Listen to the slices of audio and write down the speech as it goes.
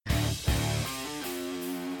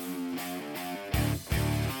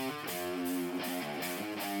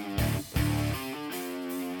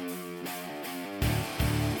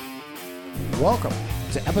welcome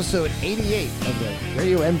to episode 88 of the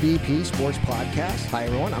Radio MVP Sports Podcast. Hi,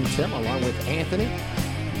 everyone. I'm Tim, along with Anthony.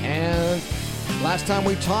 And last time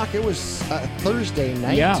we talked, it was Thursday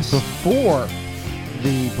night before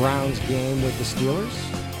the Browns game with the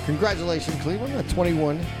Steelers. Congratulations, Cleveland, a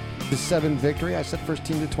 21-7 victory. I said first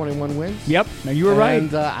team to 21 wins. Yep, no, you were right.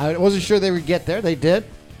 And I wasn't sure they would get there. They did.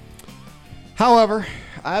 However,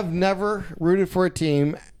 I've never rooted for a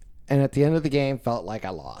team and at the end of the game felt like I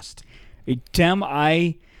lost. Tim,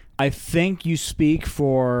 I think you speak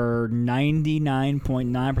for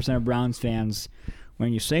 99.9% of Browns fans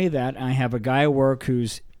when you say that. I have a guy at work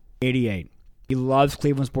who's 88. He loves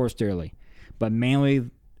Cleveland sports dearly, but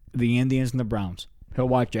mainly the Indians and the Browns. He'll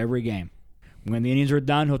watch every game. When the Indians are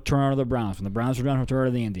done, he'll turn on to the Browns. When the Browns are done, he'll turn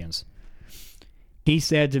to the Indians. He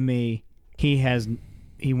said to me he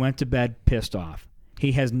went to bed pissed off.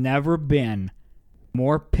 He has never been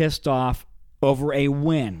more pissed off over a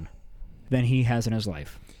win than he has in his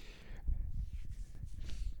life.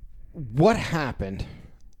 What happened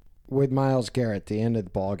with Myles Garrett at the end of the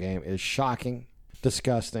ball game is shocking,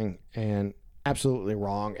 disgusting, and absolutely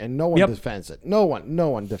wrong, and no one defends it. No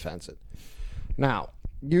one defends it. Now,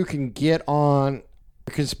 you can get on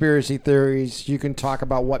conspiracy theories. You can talk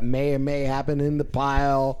about what may or may happen in the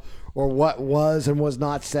pile or what was and was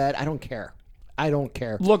not said. I don't care.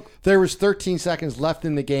 Look, there was 13 seconds left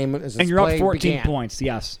in the game as and you're up 14 began. Points,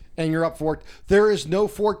 yes. And you're up 14. There is no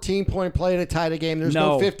 14-point play to tie the game. There's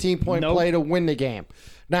no 15-point play to win the game.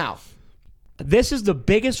 Now, this is the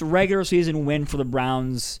biggest regular season win for the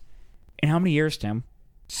Browns in how many years, Tim?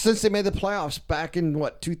 Since they made the playoffs back in,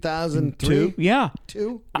 2003? Yeah.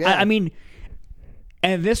 Two? Yeah. I mean,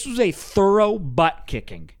 and this was a thorough butt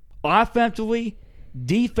kicking. Offensively,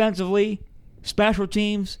 defensively, special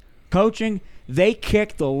teams, coaching, they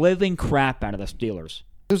kicked the living crap out of the Steelers.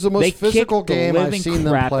 It was the most physical game I've seen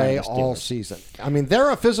them play all season. I mean,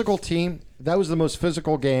 they're a physical team. That was the most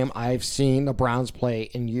physical game I've seen the Browns play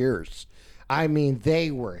in years. I mean, they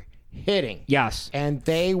were hitting. Yes. And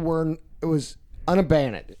it was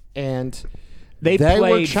unabandoned. And they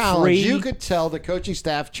were challenged. Free. You could tell the coaching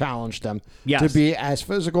staff challenged them to be as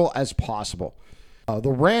physical as possible. The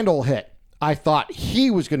Randall hit. I thought he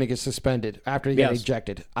was going to get suspended after he got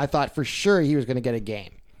ejected. I thought for sure he was going to get a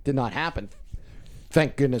game. Did not happen.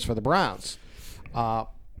 Thank goodness for the Browns.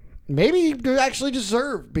 Maybe he actually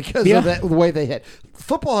deserved because of the way they hit.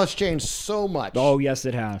 Football has changed so much. Oh, yes,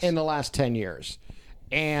 it has. In the last 10 years.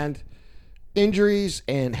 And injuries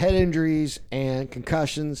and head injuries and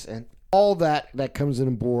concussions and all that comes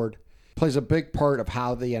in board plays a big part of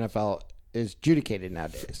how the NFL is adjudicated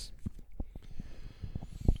nowadays.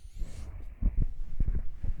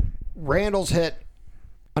 Randall's hit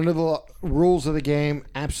under the rules of the game,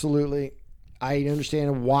 absolutely. I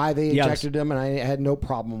understand why they ejected him, and I had no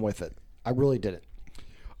problem with it. I really didn't.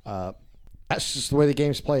 That's just the way the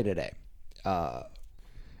game's played today.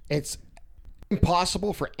 It's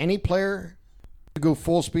impossible for any player to go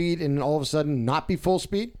full speed and all of a sudden not be full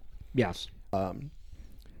speed. Yes.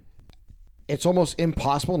 It's almost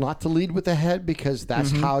impossible not to lead with the head because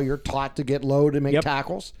that's how you're taught to get low to make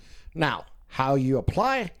tackles. Now, how you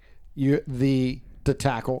apply the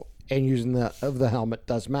tackle and using the helmet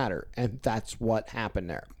does matter, and that's what happened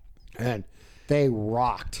there. And they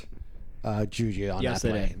rocked Juju on that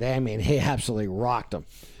play. He absolutely rocked him,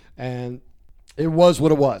 and it was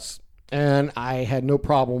what it was. And I had no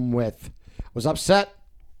problem was upset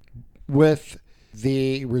with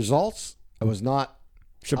the results. I was not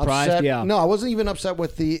surprised. Upset. No, I wasn't even upset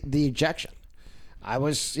with the ejection. I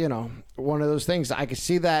was, one of those things. I could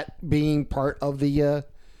see that being part of the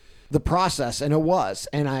process, and it was,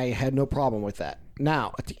 and I had no problem with that.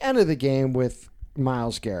 Now, at the end of the game with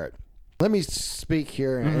Myles Garrett, let me speak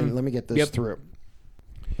here and let me get this through.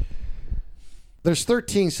 There's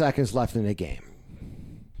 13 seconds left in the game.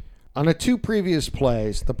 On the two previous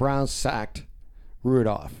plays, the Browns sacked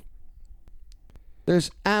Rudolph. There's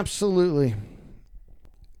absolutely...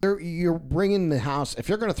 You're bringing the house. If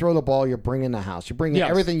you're going to throw the ball, you're bringing the house. You're bringing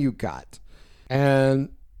everything you got.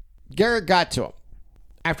 And Garrett got to him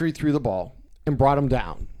after he threw the ball and brought him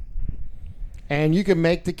down. And you can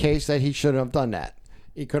make the case that he shouldn't have done that.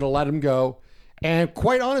 He could have let him go. And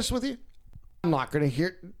quite honest with you, I'm not going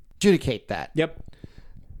to adjudicate that. Yep.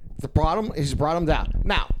 The problem is he's brought him down.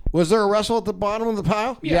 Now, was there a wrestle at the bottom of the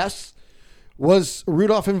pile? Yeah. Yes. Was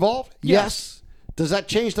Rudolph involved? Yes. Does that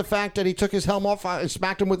change the fact that he took his helmet off and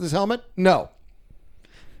smacked him with his helmet? No.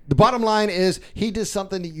 The bottom line is he did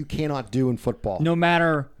something that you cannot do in football. No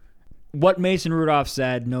matter what Mason Rudolph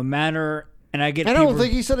said, no matter, and I don't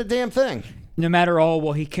think he said a damn thing. No matter,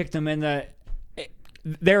 he kicked him in the.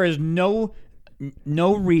 There is no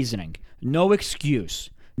reasoning, no excuse,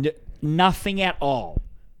 nothing at all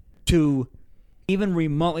to even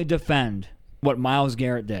remotely defend what Myles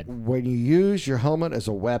Garrett did. When you use your helmet as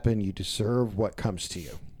a weapon, you deserve what comes to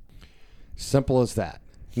you. Simple as that.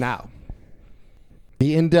 Now,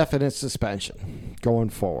 the indefinite suspension going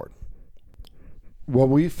forward. What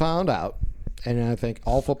we found out, and I think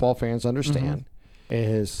all football fans understand,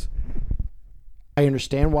 is I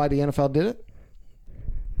understand why the NFL did it.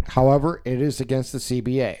 However, it is against the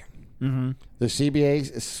CBA. Mm-hmm. The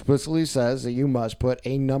CBA explicitly says that you must put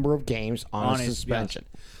a number of games on a suspension.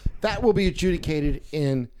 Yes. That will be adjudicated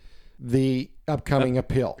in the upcoming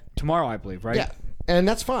appeal. Tomorrow, I believe, right? Yeah, and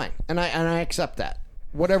that's fine. And I accept that,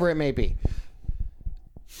 whatever it may be.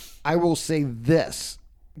 I will say this,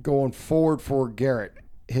 going forward for Garrett,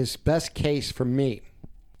 his best case for me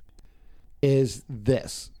is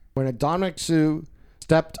this. When Dominic Sue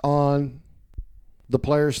stepped on the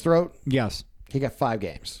player's throat, yes, he got 5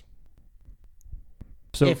 games.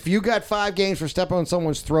 So if you got 5 games for stepping on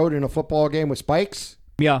someone's throat in a football game with spikes,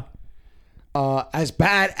 yeah, as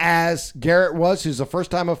bad as Garrett was, who's a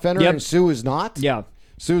first-time offender, and Sue is not. Yeah,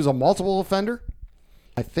 Sue is a multiple offender.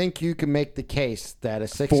 I think you can make the case that a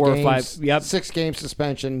 6-game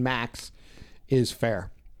suspension max is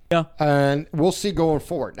fair. Yeah, and we'll see going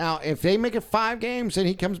forward. Now, if they make it 5 games and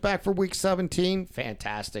he comes back for week 17,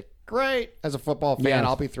 fantastic, great. As a football fan,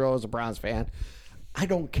 I'll be thrilled. As a Browns fan, I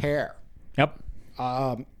don't care. Yep.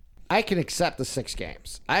 I can accept the 6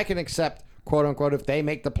 games. I can accept, quote unquote, if they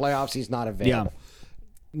make the playoffs, he's not available.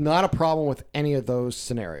 Yeah. Not a problem with any of those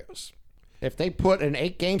scenarios. If they put an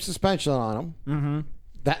 8-game suspension on him,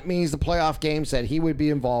 that means the playoff games that he would be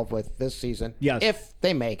involved with this season, if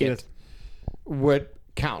they make it, would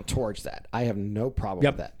count towards that. I have no problem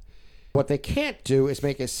with that. What they can't do is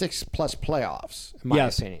make it 6+ playoffs, in my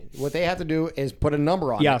opinion. What they have to do is put a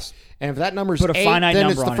number on it. And if that number's 8,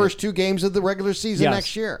 then it's the first 2 games of the regular season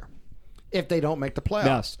next year. If they don't make the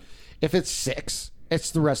playoffs. If it's 6,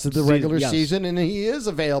 it's the rest of the regular season, and he is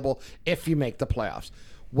available if you make the playoffs.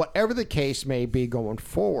 Whatever the case may be going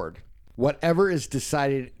forward, whatever is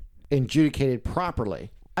decided and adjudicated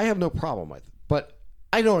properly, I have no problem with. But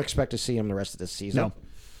I don't expect to see him the rest of this season. No.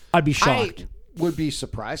 I'd be shocked. I would be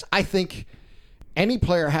surprised. I think any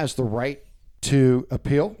player has the right to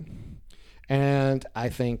appeal, and I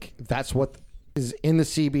think that's what is in the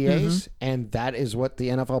CBAs, and that is what the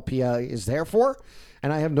NFLPA is there for,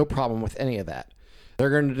 and I have no problem with any of that. They're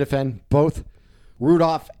going to defend both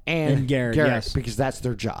Rudolph and Garrett because that's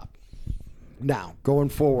their job. Now, going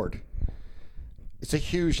forward, it's a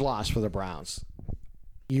huge loss for the Browns.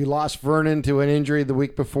 You lost Vernon to an injury the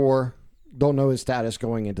week before. Don't know his status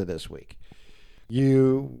going into this week.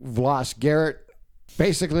 You've lost Garrett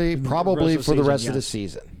basically probably for the rest of the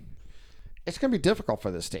season. It's going to be difficult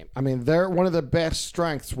for this team. I mean, one of the best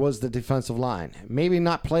strengths was the defensive line. Maybe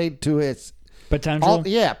not played to its potential.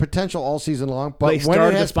 Potential all season long. But when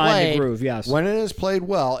it has played, when it has played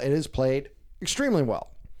well, it has played extremely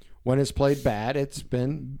well. When it's played bad, it's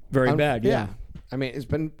been very bad. Yeah, I mean, it's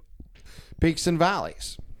been peaks and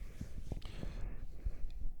valleys.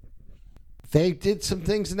 They did some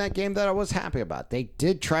things in that game that I was happy about. They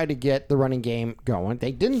did try to get the running game going.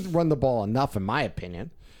 They didn't run the ball enough, in my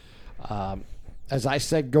opinion. As I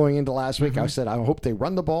said going into last week, I said, I hope they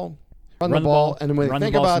run the ball, and then when they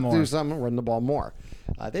think about do something, run the ball more.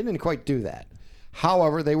 They didn't quite do that.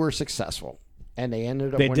 However, they were successful, and they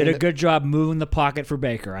ended up They did a good job moving the pocket for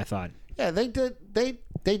Baker, I thought. Yeah, they did. They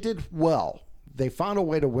did well. They found a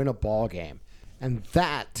way to win a ball game, and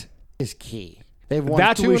that is key. They've won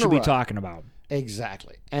That's 2 what we in a should row. be talking about.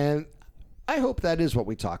 Exactly. And I hope that is what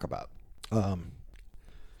we talk about.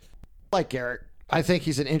 Like Garrett, I think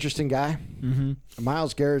he's an interesting guy.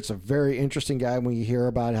 Myles Garrett's a very interesting guy when you hear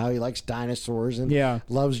about how he likes dinosaurs and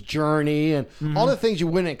loves Journey and all the things you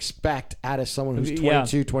wouldn't expect out of someone who's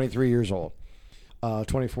 22, 23 years old,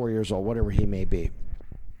 24 years old, whatever he may be.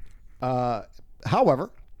 However,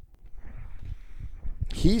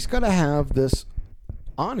 he's going to have this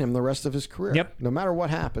on him the rest of his career. No matter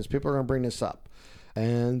what happens, people are going to bring this up.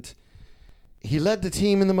 And he led the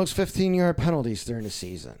team in the most 15-yard penalties during the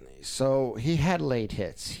season. So he had late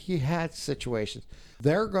hits. He had situations.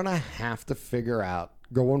 They're going to have to figure out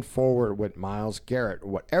going forward with Myles Garrett,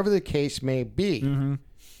 whatever the case may be,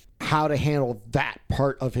 how to handle that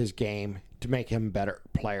part of his game to make him a better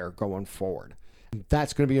player going forward.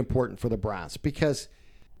 That's going to be important for the Browns because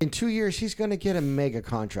in 2 years, he's going to get a mega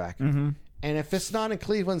contract. And if it's not in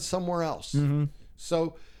Cleveland, somewhere else.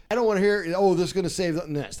 So I don't want to hear, this is going to save.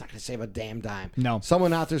 No, it's not going to save a damn dime. No.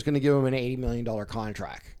 Someone out there is going to give him an $80 million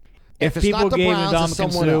contract. If it's people not the gave Browns, it's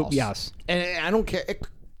someone else. Yes. And I don't care.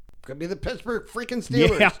 Could be the Pittsburgh freaking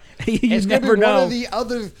Steelers. Yeah, you It's never going to be know. one of the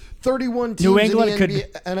other 31 teams New England in could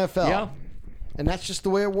the NFL. Yeah. And that's just the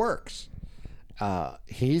way it works.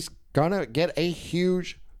 He's going to get a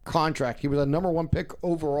huge contract. He was a number 1 pick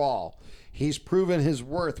overall. He's proven his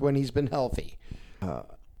worth when he's been healthy.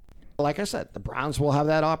 Like I said, the Browns will have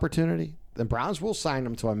that opportunity. The Browns will sign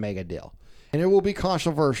him to a mega deal. And it will be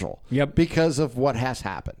controversial because of what has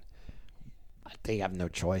happened. They have no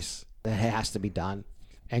choice. That has to be done.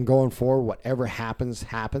 And going forward, whatever happens,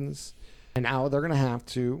 happens. And now they're going to have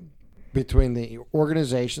to, between the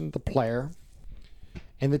organization, the player,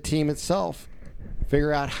 and the team itself,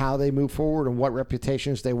 figure out how they move forward and what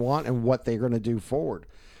reputations they want and what they're going to do forward.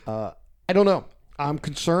 I don't know. I'm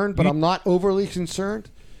concerned, but I'm not overly concerned.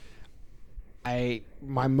 My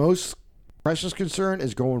most precious concern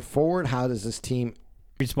is going forward. How does this team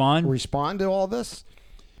respond to all this?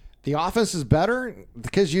 The offense is better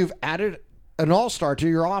because you've added an all-star to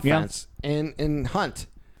your offense in Hunt.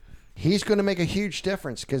 He's going to make a huge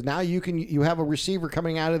difference because now you have a receiver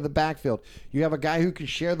coming out of the backfield. You have a guy who can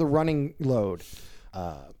share the running load.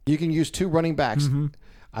 You can use 2 running backs. Mm-hmm.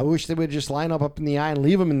 I wish they would just line up in the eye and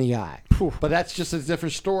leave them in the eye. But that's just a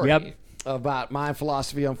different story about my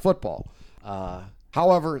philosophy on football.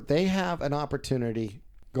 However, they have an opportunity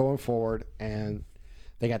going forward, and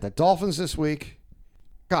they got the Dolphins this week.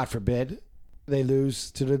 God forbid they lose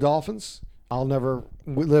to the Dolphins. I'll never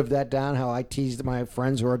live that down, how I teased my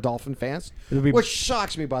friends who are Dolphin fans, which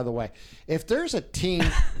shocks me, by the way. If there's a team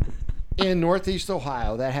in Northeast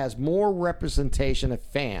Ohio that has more representation of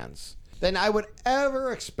fans than I would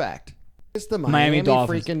ever expect, it's the Miami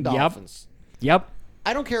Dolphins. Freaking Dolphins. Yep.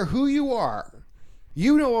 I don't care who you are.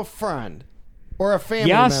 You know a friend or a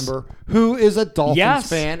family member who is a Dolphins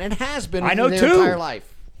fan and has been their entire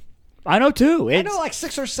life. I know too. I know like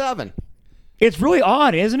 6 or 7. It's really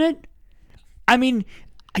odd, isn't it? I mean,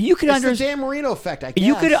 you could understand the Dan Marino effect, I guess.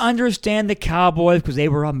 You could understand the Cowboys because they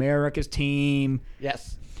were America's team.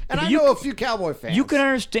 Yes. And I know a few Cowboy fans. You can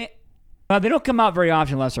understand. They don't come out very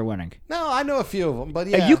often unless they're winning. No, I know a few of them, but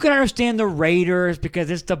yeah. You can understand the Raiders because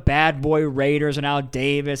it's the bad boy Raiders and Al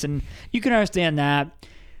Davis, and you can understand that.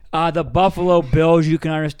 The Buffalo Bills, you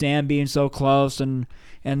can understand being so close and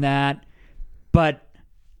that. But,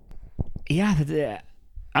 yeah,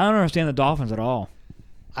 I don't understand the Dolphins at all.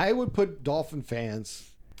 I would put Dolphin fans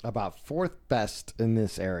about 4th best in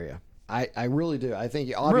this area. I really do. I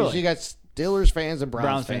think obviously you got Steelers fans and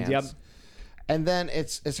Browns fans. Yep. And then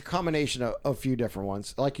it's a combination of a few different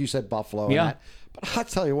ones. Like you said, Buffalo and that. But I'll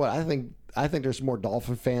tell you what, I think there's more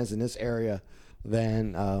Dolphin fans in this area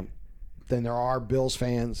than there are Bills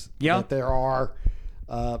fans. Yeah. That there are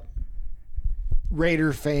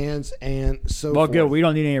Raider fans and so forth. Good. We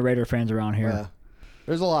don't need any Raider fans around here. Yeah.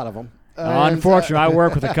 There's a lot of them. Unfortunately, I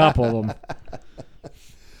work with a couple of them.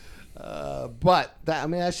 But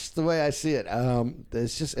that's just the way I see it.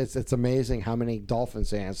 It's amazing how many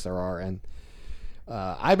Dolphins fans there are, and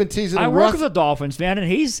I've been teasing. I work with a Dolphins fan,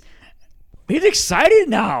 and he's excited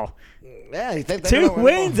now. Yeah, 2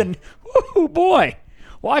 wins, and whoo, boy,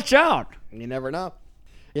 watch out! You never know.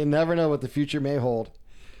 You never know what the future may hold.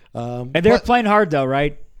 And they're playing hard, though,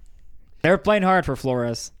 right? They're playing hard for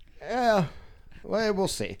Flores. Yeah. Well, we'll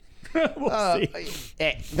see. We'll see.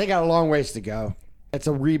 They got a long ways to go. It's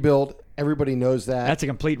a rebuild. Everybody knows that. That's a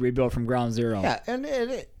complete rebuild from ground zero. Yeah,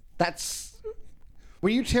 and that's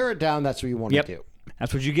when you tear it down. That's what you want to do.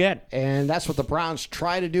 That's what you get. And that's what the Browns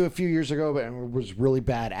tried to do a few years ago, but it was really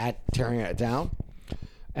bad at tearing it down.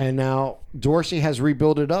 And now Dorsey has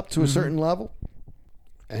rebuilt it up to a certain level,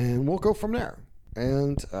 and we'll go from there.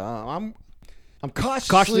 And I'm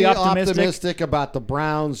cautiously optimistic about the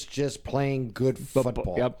Browns just playing good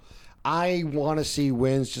football. Yep. I want to see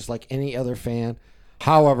wins just like any other fan.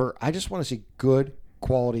 However, I just want to see good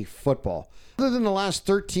quality football. Other than the last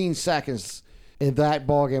 13 seconds in that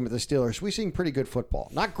ball game with the Steelers, we've seen pretty good football.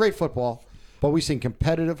 Not great football, but we've seen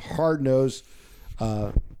competitive, hard-nosed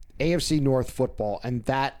AFC North football, and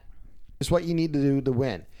that is what you need to do to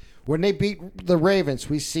win. When they beat the Ravens,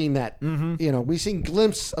 we've seen that. We've seen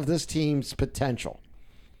glimpses of this team's potential.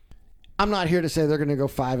 I'm not here to say they're going to go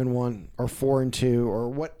 5-1 or 4-2 or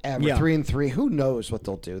whatever, 3-3. Who knows what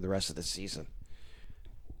they'll do the rest of the season?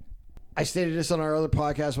 I stated this on our other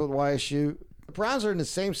podcast with YSU. The Browns are in the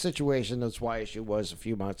same situation as YSU was a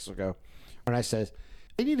few months ago when I said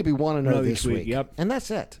they need to be 1-0 this week. Yep. And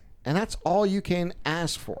that's it. And that's all you can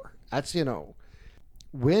ask for. That's,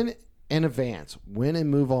 win in advance, win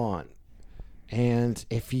and move on. And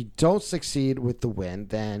if you don't succeed with the win,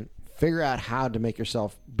 then figure out how to make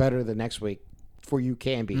yourself better the next week before you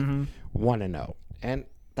can be 1-0. And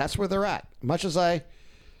that's where they're at. Much as I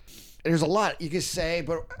There's a lot you could say,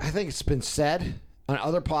 but I think it's been said on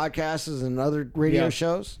other podcasts and other radio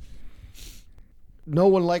shows. No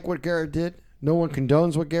one liked what Garrett did. No one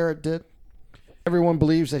condones what Garrett did. Everyone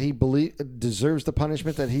believes that he deserves the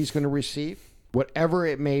punishment that he's going to receive. Whatever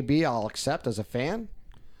it may be, I'll accept as a fan.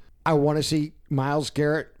 I want to see Myles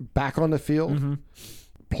Garrett back on the field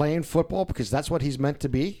playing football because that's what he's meant to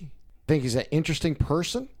be. I think he's an interesting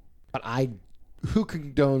person, but who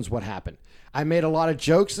condones what happened? I made a lot of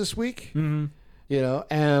jokes this week, and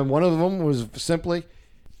one of them was simply,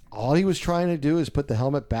 all he was trying to do is put the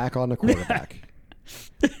helmet back on the quarterback.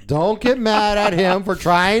 Don't get mad at him for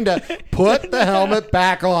trying to put the helmet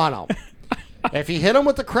back on him. If he hit him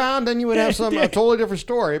with the crown, then you would have a totally different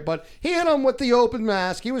story. But he hit him with the open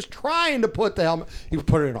mask. He was trying to put the helmet. He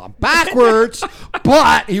put it on backwards,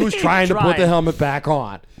 but he was trying to put the helmet back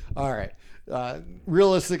on. All right.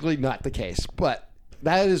 Realistically, not the case. But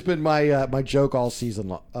that has been my my joke all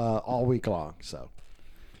season, all week long. So,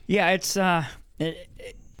 yeah, it's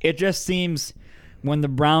it just seems when the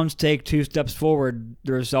Browns take 2 steps forward,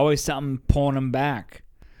 there's always something pulling them back.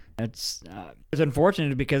 It's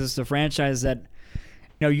unfortunate because it's a franchise that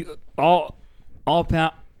all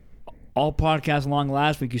podcasts along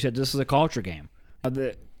last week you said this is a culture game.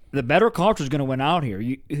 The better culture is going to win out here.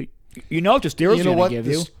 You know what the Steelers are going to give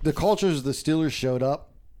you. The cultures of the Steelers showed up.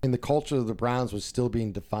 And the culture of the Browns was still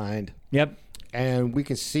being defined. Yep. And we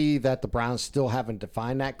can see that the Browns still haven't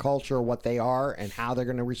defined that culture, what they are, and how they're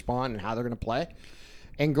going to respond and how they're going to play.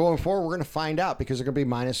 And going forward, we're going to find out because they're going to be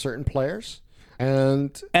minus certain players.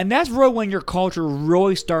 And that's really when your culture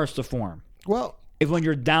really starts to form. Well, when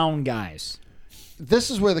you're down guys. This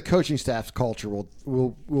is where the coaching staff's culture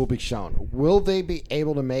will be shown. Will they be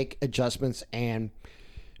able to make adjustments and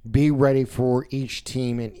be ready for each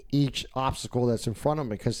team and each obstacle that's in front of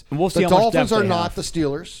them? Because the Dolphins are not the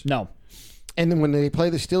Steelers. No. And then when they play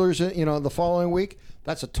the Steelers, the following week,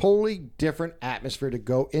 that's a totally different atmosphere to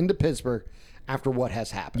go into Pittsburgh after what has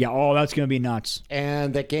happened. Yeah, that's going to be nuts.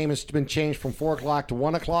 And that game has been changed from 4 o'clock to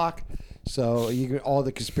 1 o'clock. So all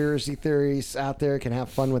the conspiracy theories out there can have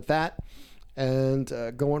fun with that and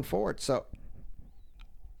going forward. So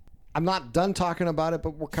I'm not done talking about it,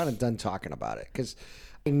 but we're kind of done talking about it because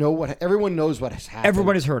everyone knows what has happened.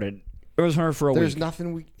 Everybody's heard it. It was heard for a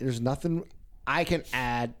week. There's nothing I can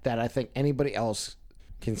add that I think anybody else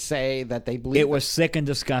can say that they believe. It was sick and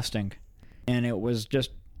disgusting, and it was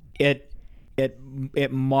just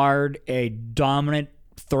it marred a dominant,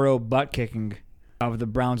 thorough butt kicking of the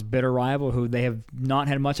Browns' bitter rival, who they have not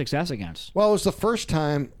had much success against. Well, it was the first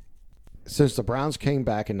time since the Browns came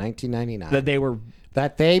back in 1999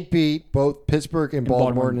 that they beat both Pittsburgh and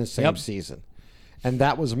Baltimore in the same season. And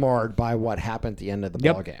that was marred by what happened at the end of the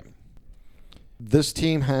ball game. This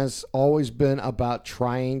team has always been about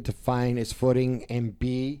trying to find its footing and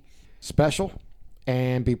be special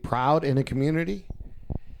and be proud in a community.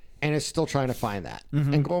 And it's still trying to find that.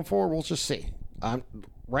 Mm-hmm. And going forward, we'll just see.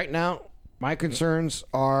 Right now, my concerns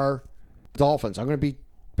are Dolphins. I'm going to be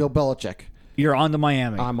Bill Belichick. You're on to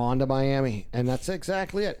Miami. I'm on to Miami. And that's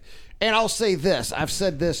exactly it. And I'll say this. I've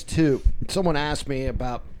said this too. Someone asked me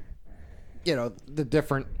about the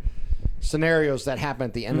different scenarios that happen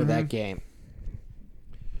at the end of that game.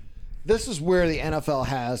 This is where the NFL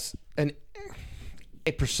has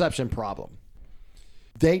a perception problem.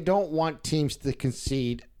 They don't want teams to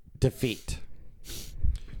concede defeat.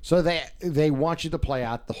 So they want you to play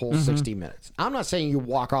out the whole 60 minutes. I'm not saying you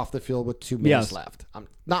walk off the field with 2 minutes left.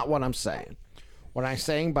 Not what I'm saying. What I'm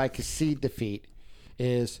saying by concede defeat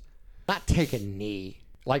is not take a knee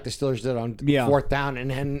like the Steelers did on 4th down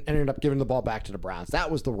and then ended up giving the ball back to the Browns.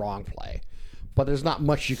 That was the wrong play. But there's not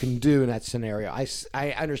much you can do in that scenario.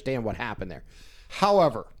 I understand what happened there.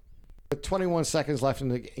 However, with 21 seconds left in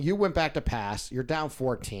the game, you went back to pass. You're down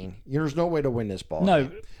 14. There's no way to win this ball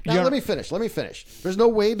game. Now, let me finish. There's no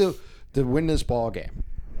way to win this ball game.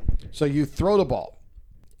 So you throw the ball.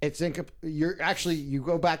 You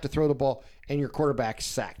go back to throw the ball, and your quarterback's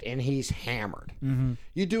sacked, and he's hammered. Mm-hmm.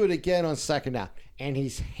 You do it again on 2nd down, and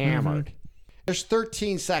he's hammered. Mm-hmm. There's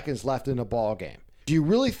 13 seconds left in the ball game. Do you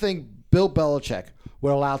really think Bill Belichick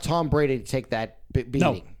would allow Tom Brady to take that beating?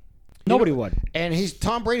 No. Nobody would. And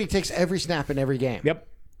Tom Brady takes every snap in every game. Yep.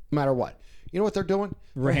 No matter what. You know what they're doing?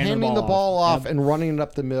 They're handing the ball off and running it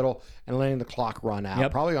up the middle and letting the clock run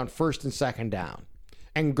out. Probably on 1st and 2nd down.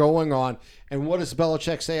 And going on. And what does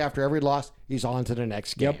Belichick say after every loss? He's on to the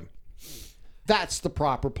next game. Yep. That's the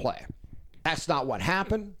proper play. That's not what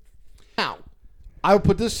happened. Now, I would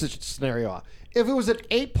put this scenario out. If it was an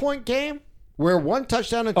 8-point game where 1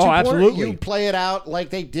 touchdown and 2 points, you play it out like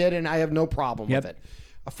they did, and I have no problem with it.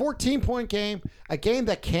 a 14-point game, a game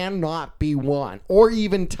that cannot be won or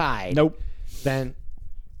even tied, Nope. then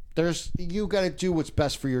you got to do what's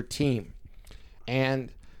best for your team.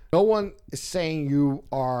 And no one is saying you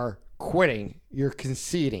are quitting. You're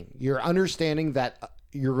conceding. You're understanding that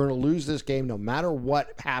you're going to lose this game no matter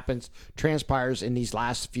what transpires in these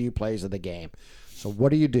last few plays of the game. So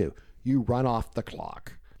what do? You run off the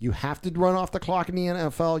clock. You have to run off the clock in the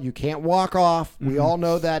NFL. You can't walk off. We all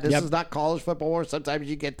know that. This is not college football where sometimes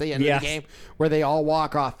you get to the end of the game where they all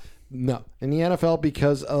walk off. No. In the NFL,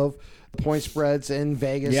 because of point spreads in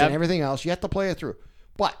Vegas and everything else, you have to play it through.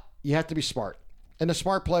 But you have to be smart. And the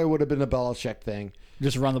smart play would have been the Belichick thing.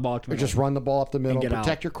 Just run the ball up the middle. Just run the ball up the middle.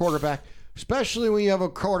 Protect your quarterback. Especially when you have a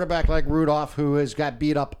quarterback like Rudolph who has got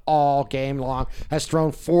beat up all game long, has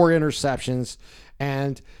thrown 4 interceptions,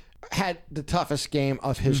 and had the toughest game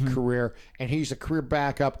of his career, and he's a career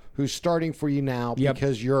backup who's starting for you now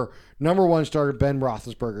because your number one starter, Ben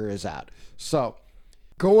Roethlisberger, is out. So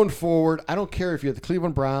going forward, I don't care if you're the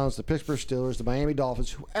Cleveland Browns, the Pittsburgh Steelers, the Miami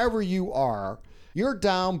Dolphins, whoever you are, you're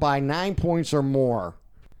down by 9 points or more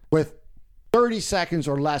with 30 seconds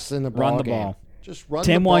or less in the ball game. Ball. Just run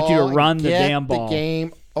Tim the ball. wants you to run the get damn ball. The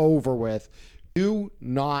game over with. Do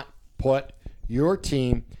not put your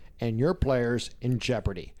team and your players in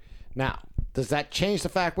jeopardy. Now, does that change the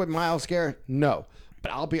fact with Myles Garrett? No.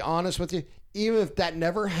 But I'll be honest with you, even if that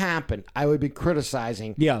never happened, I would be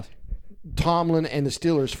criticizing Tomlin and the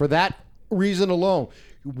Steelers for that reason alone.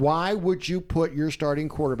 Why would you put your starting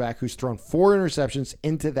quarterback who's thrown 4 interceptions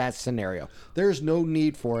into that scenario? There's no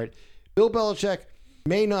need for it. Bill Belichick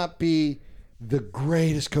may not be the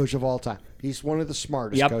greatest coach of all time. He's one of the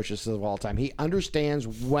smartest coaches of all time. He understands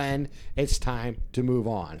when it's time to move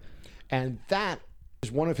on. And that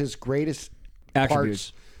is one of his greatest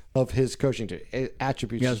parts of his coaching team.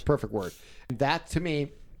 Attributes is a perfect word. And that, to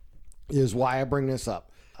me, is why I bring this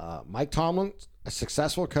up. Mike Tomlin, a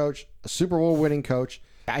successful coach, a Super Bowl winning coach,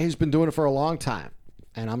 guy who's been doing it for a long time.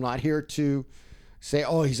 And I'm not here to say,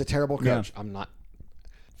 oh, he's a terrible coach. I'm not.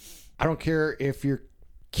 I don't care if you're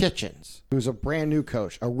Kitchens, who's a brand new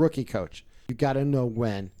coach, a rookie coach. You got to know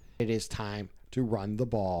when it is time to run the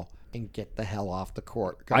ball and get the hell off the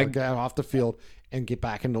court, get off the field, and get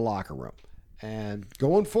back in the locker room. And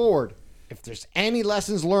going forward, if there's any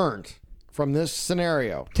lessons learned from this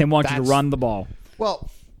scenario, Tim wants you to run the ball. Well,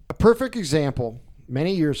 a perfect example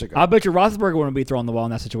many years ago. I bet you Roethlisberger wouldn't be throwing the ball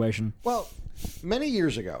in that situation. Well, many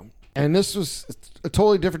years ago, and this was a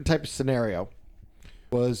totally different type of scenario,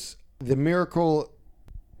 was the miracle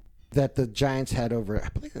that the Giants had over, I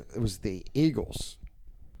believe it was the Eagles.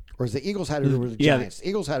 Or was the Eagles had it over the Giants? The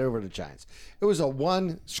Eagles had it over the Giants. It was a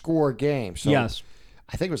 1-score game. So I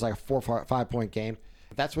think it was like a 4 or 5 point game.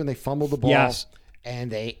 That's when they fumbled the ball. And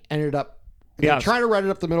they ended up trying to run it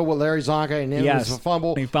up the middle with Larry Zonka, and then it was a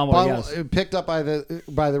fumble. Picked up by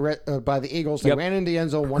the Eagles. They ran into the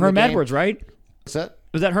end zone. Herm Edwards, right? What's that?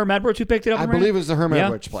 Was that Herm Edwards who picked it up? I believe it was the Herm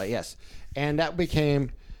Edwards play, yes. And that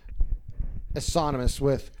became synonymous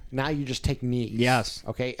with now you just take knees. Yes.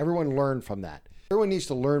 Okay? Everyone learned from that. Everyone needs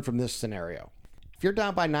to learn from this scenario. If you're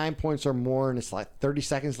down by 9 points or more and it's like 30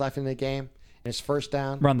 seconds left in the game and it's first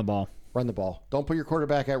down, run the ball. Run the ball. Don't put your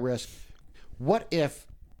quarterback at risk. What if,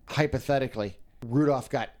 hypothetically, Rudolph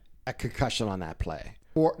got a concussion on that play?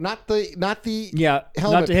 Or not the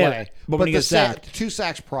helmet play, but when he gets sacked. 2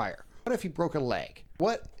 sacks prior. What if he broke a leg?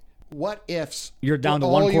 What ifs? You're down to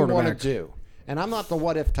one quarterback. All you want to do. And I'm not the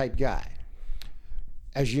what if type guy.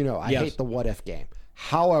 As you know, I hate the what if game.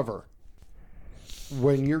 However,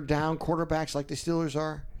 when you're down quarterbacks like the Steelers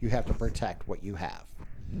are, you have to protect what you have.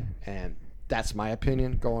 And that's my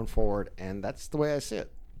opinion going forward, and that's the way I see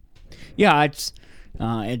it. Yeah,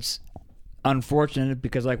 it's unfortunate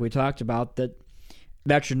because, like we talked about,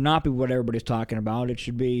 that should not be what everybody's talking about. It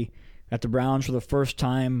should be that the Browns, for the first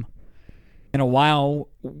time in a while,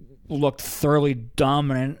 looked thoroughly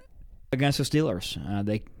dominant against the Steelers.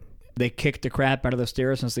 They kicked the crap out of the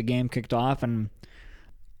Steelers since the game kicked off, and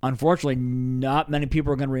unfortunately, not many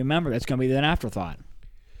people are going to remember. That's going to be an afterthought.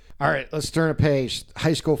 All right, let's turn a page.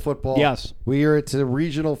 High school football. Yes. We are at the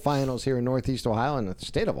regional finals here in Northeast Ohio, and the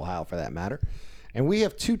state of Ohio for that matter. And we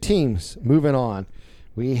have 2 teams moving on.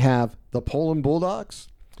 We have the Poland Bulldogs,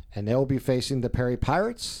 and they'll be facing the Perry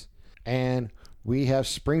Pirates. And we have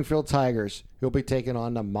Springfield Tigers, who'll be taking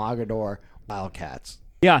on the Mogador Wildcats.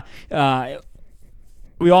 Yeah.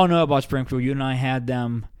 We all know about Springfield. You and I had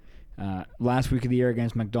them last week of the year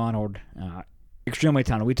against McDonald. Extremely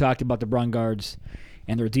talented. We talked about the Brungards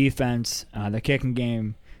and their defense, the kicking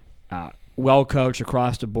game, well coached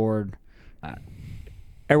across the board.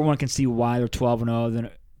 Everyone can see why they're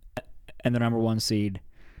 12-0 and the number 1 seed.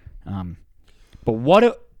 But what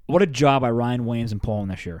a job by Ryan Williams and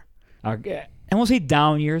Poland this year. And we'll say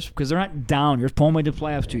down years because they're not down years. Poland made the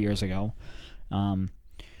playoffs 2 years ago.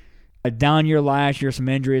 A down year last year, some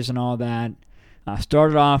injuries and all that.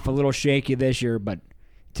 Started off a little shaky this year, but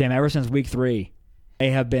Tim, ever since week 3, they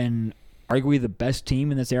have been arguably the best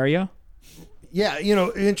team in this area. Yeah,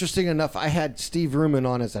 interesting enough, I had Steve Ruman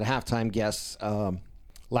on as a halftime guest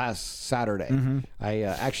last Saturday. Mm-hmm. I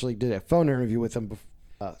actually did a phone interview with him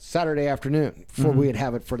Saturday afternoon before we'd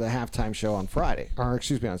have it for the halftime show on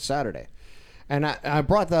on Saturday. And I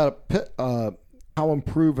brought that up, how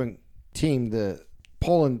improving team the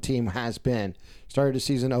Poland team has been. Started the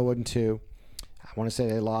season 0-2. I want to say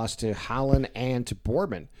they lost to Holland and to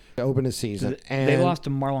Bournemouth to open the season. And they lost to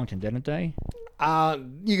Marlington, didn't they?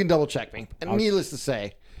 You can double check me. And needless to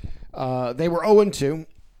say, they were 0-2,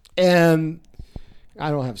 and I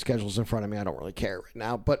don't have schedules in front of me. I don't really care right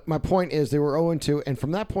now. But my point is they were 0-2, and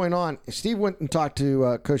from that point on, Steve went and talked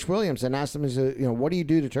to Coach Williams and asked him, what do you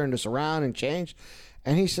do to turn this around and change?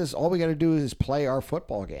 And he says, all we got to do is play our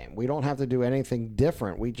football game. We don't have to do anything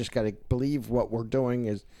different. We just got to believe what we're doing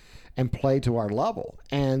is and play to our level.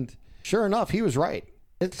 And sure enough, he was right.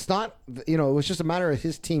 It's not, it was just a matter of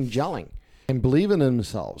his team gelling and believing in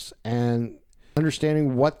themselves and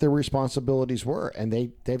understanding what their responsibilities were. And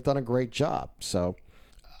they've done a great job. So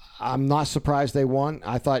I'm not surprised they won.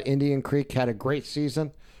 I thought Indian Creek had a great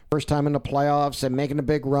season. First time in the playoffs and making a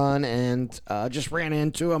big run, and just ran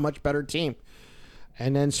into a much better team.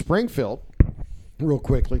 And then Springfield, real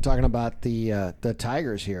quickly, talking about the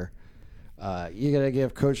Tigers here. You got to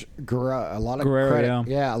give Coach Guerrero a lot of credit.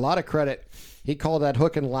 Yeah, a lot of credit. He called that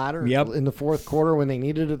hook and ladder in the fourth quarter when they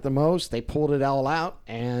needed it the most. They pulled it all out,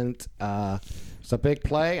 and it's a big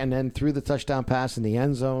play. And then threw the touchdown pass in the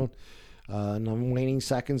end zone in the waning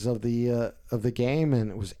seconds of the game,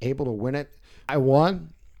 and was able to win it. I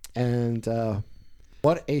won, and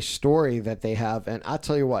what a story that they have. And I'll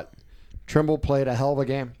tell you what, Trimble played a hell of a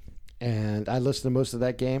game, and I listened to most of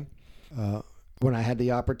that game when I had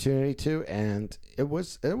the opportunity to, and it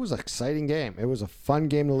was an exciting game. It was a fun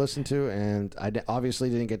game to listen to, and I obviously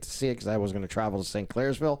didn't get to see it because I was going to travel to St.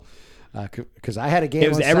 Clairsville because I had a game. It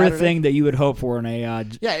was on everything Saturday. That you would hope for in a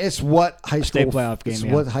it's what high school playoff game. It's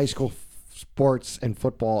what high school sports and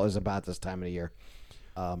football is about this time of the year.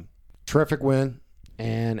 Terrific win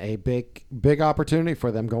and a big opportunity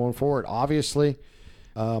for them going forward. Obviously,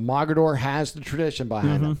 Mogador has the tradition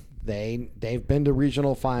behind them. They've been to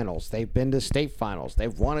regional finals. They've been to state finals.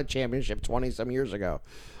 They've won a championship 20-some years ago.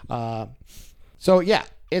 So, yeah,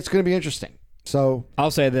 it's going to be interesting. So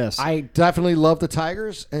I'll say this. I definitely love the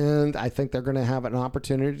Tigers, and I think they're going to have an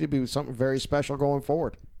opportunity to be something very special going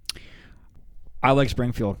forward. I like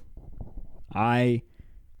Springfield. I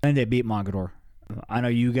think they beat Mogador. I know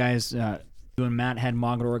you guys, you and Matt had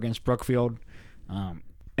Mogador against Brookfield,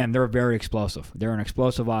 and they're very explosive. They're an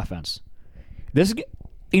explosive offense.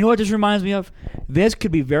 You know what this reminds me of? This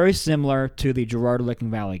could be very similar to the Girard-Licking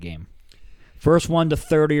Valley game. First one to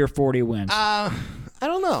 30 or 40 wins. I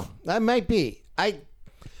don't know. That might be.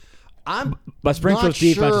 But Springfield's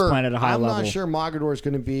defense is playing at a high level. I'm not sure Mogador is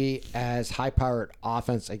going to be as high-powered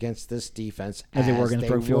offense against this defense as they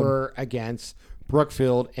were against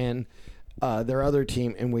Brookfield and their other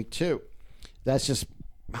team in week 2. That's just,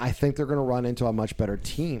 I think they're going to run into a much better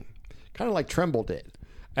team, kind of like Trimble did.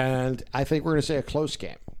 And I think we're going to see a close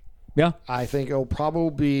game. Yeah. I think it'll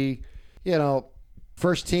probably be,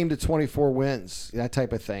 first team to 24 wins, that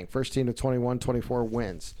type of thing. First team to 21, 24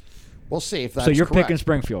 wins. We'll see if that's correct. So you're correct. picking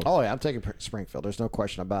Springfield. Oh, yeah, I'm taking Springfield. There's no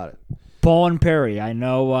question about it. Paul and Perry, I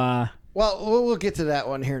know. Well, we'll get to that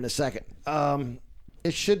one here in a second.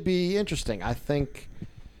 It should be interesting. I think,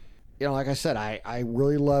 like I said, I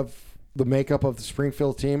really love the makeup of the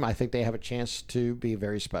Springfield team. I think they have a chance to be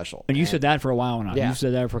very special. And you said that for a while now. Yeah. You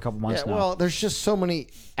said that for a couple months now. Well, there's just so many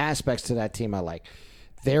aspects to that team I like.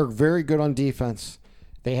 They're very good on defense.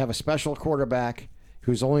 They have a special quarterback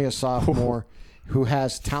who's only a sophomore who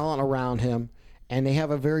has talent around him, and they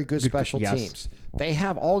have a very good special teams. They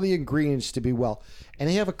have all the ingredients to be well. And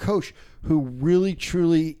they have a coach who really,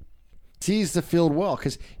 truly sees the field well,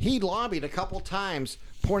 because he lobbied a couple times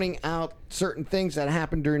pointing out certain things that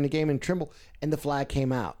happened during the game in Trimble, and the flag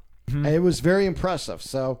came out. Mm-hmm. It was very impressive.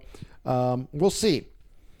 So we'll see.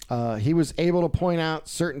 He was able to point out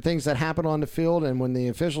certain things that happened on the field, and when the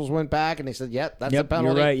officials went back and they said, that's a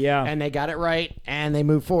penalty, you're right, yeah. And they got it right, and they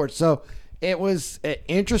moved forward. So it was an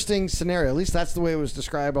interesting scenario. At least that's the way it was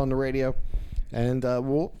described on the radio. And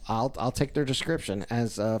I'll take their description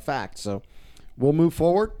as a fact. So we'll move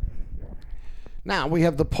forward. Now we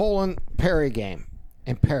have the Poland-Perry game,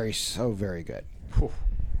 and Perry's so very good.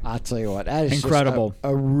 I'll tell you what, that is incredible. Just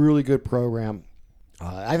a really good program.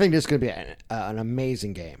 I think this is going to be an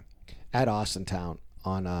amazing game at Austintown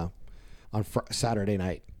on Saturday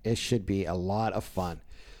night. It should be a lot of fun.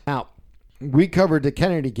 Now, we covered the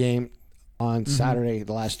Kennedy game on Saturday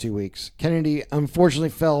the last 2 weeks. Kennedy unfortunately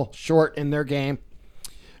fell short in their game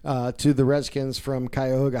to the Redskins from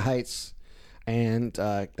Cuyahoga Heights. And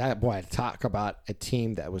talk about a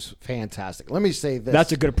team that was fantastic. Let me say this.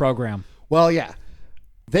 That's a good program. Well, yeah.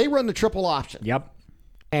 They run the triple option. Yep.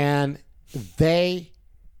 And they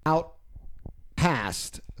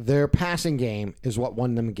outpassed their passing game is what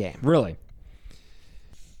won them the game. Really?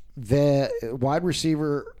 The wide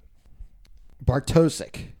receiver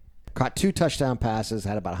Bartosik caught 2 touchdown passes,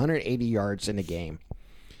 had about 180 yards in the game.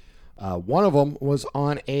 One of them was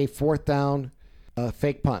on a 4th down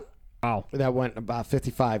fake punt. Wow. That went about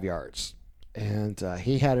 55 yards. And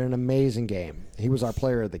he had an amazing game. He was our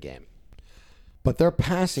player of the game. But their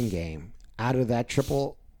passing game out of that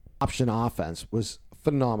triple option offense was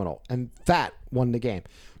phenomenal. And that won the game.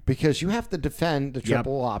 Because you have to defend the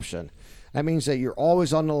triple option. That means that you're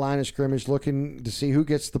always on the line of scrimmage looking to see who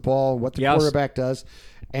gets the ball, what the quarterback does.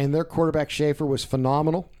 And their quarterback, Schaefer, was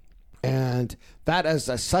phenomenal. And that is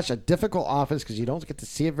such a difficult offense because you don't get to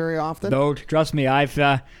see it very often. No, trust me, I've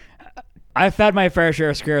had my fair share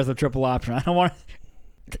of scares with triple option. I don't want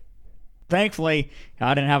to. Thankfully,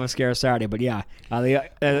 I didn't have a scare Saturday, but yeah,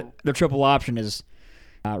 the triple option is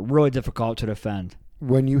really difficult to defend.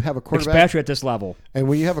 When you have a quarterback, especially at this level, and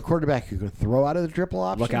when you have a quarterback who can throw out of the triple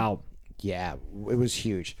option, look out. Yeah, it was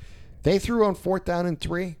huge. They threw on 4th down and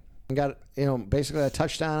 3 and got basically a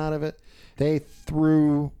touchdown out of it. They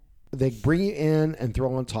bring you in and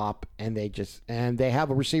throw on top, and they have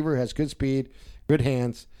a receiver who has good speed, good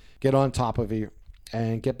hands, get on top of you,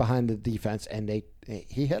 and get behind the defense, and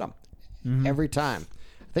he hit them every time.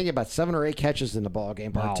 I think about 7 or 8 catches in the ball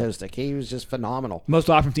game. Bartosik, he was just phenomenal. Most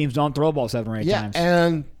offensive teams don't throw a ball 7 or 8 times. Yeah,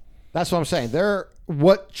 and that's what I'm saying.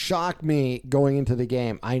 What shocked me going into the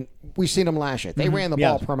game, we seen them last year. They ran the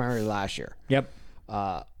ball primarily last year. Yep.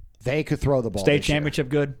 They could throw the ball. State championship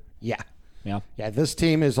good? Yeah. Yeah. Yeah, this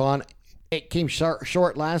team is on. It came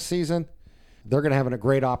short last season. They're going to have a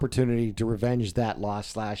great opportunity to revenge that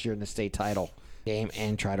loss last year in the state title game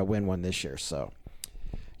and try to win one this year. So,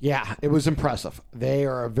 yeah, it was impressive. They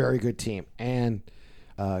are a very good team. And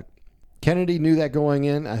Kennedy knew that going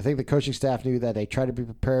in. I think the coaching staff knew that. They tried to be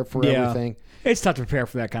prepared for everything. It's tough to prepare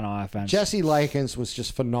for that kind of offense. Jesse Likens was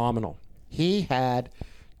just phenomenal. He had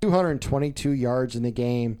 222 yards in the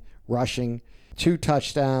game, rushing, 2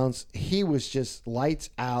 touchdowns. He was just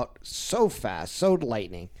lights out, so fast, so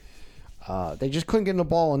lightning. They just couldn't get him the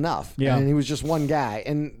ball enough. Yeah. And he was just one guy.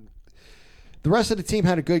 And the rest of the team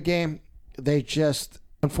had a good game. They just,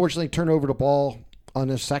 unfortunately, turned over the ball on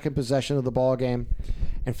their second possession of the ball game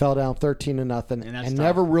and fell down 13-0 and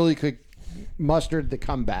never really could muster the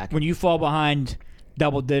comeback. When you fall behind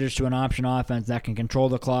double digits to an option offense that can control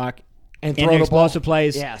the clock and in throw the explosive ball.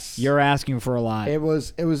 plays, Yes. you're asking for a lot. It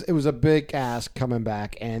was a big ask coming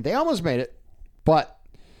back, and they almost made it, but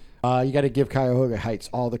you got to give Cuyahoga Heights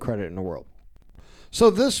all the credit in the world. So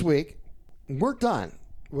this week, we're done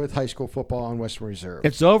with high school football on Western Reserve.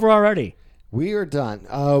 It's over already. We are done.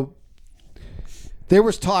 There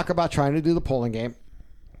was talk about trying to do the polling game,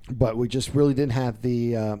 but we just really didn't have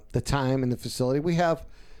the time and the facility. We have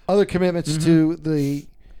other commitments to the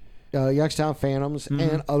Youngstown Phantoms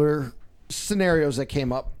and other scenarios that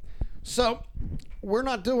came up. So we're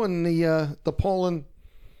not doing the Poland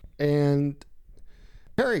and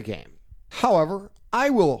Perry game. However, I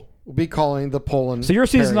will be calling the Poland. So your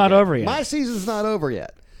season's not over yet. My season's not over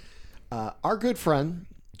yet. Our good friend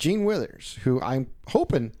Gene Withers, who I'm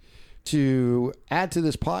hoping to add to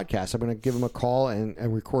this podcast, I'm going to give him a call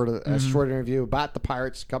and record a short interview about the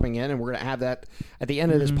Pirates coming in, and we're going to have that at the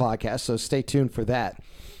end of this podcast. So stay tuned for that.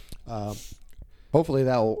 Hopefully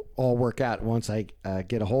that will all work out once I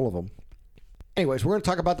get a hold of them. Anyways, we're going to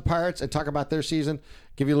talk about the Pirates and talk about their season,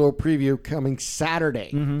 give you a little preview coming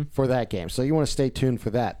Saturday for that game. So you want to stay tuned for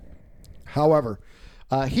that. However,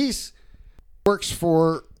 he works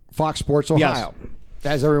for Fox Sports Ohio. Yes.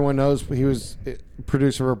 As everyone knows, he was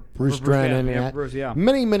producer of Bruce Drennan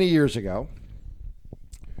many years ago.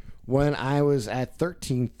 When I was at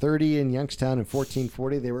 1330 in Youngstown and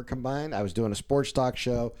 1440, they were combined. I was doing a sports talk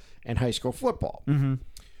show and high school football.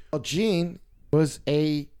 Well, Gene was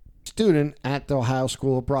a student at the Ohio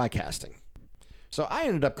School of Broadcasting. So I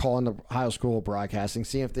ended up calling the Ohio School of Broadcasting,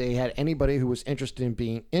 seeing if they had anybody who was interested in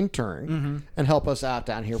being intern and help us out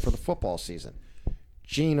down here for the football season.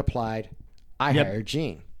 Gene applied. I hired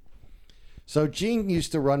Gene. So Gene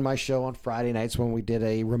used to run my show on Friday nights when we did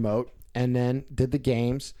a remote, and then did the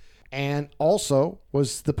games, and also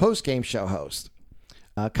was the post-game show host.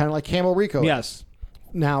 kind of like Camel Rico Yes.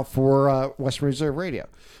 now for Western Reserve Radio.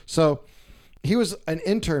 So he was an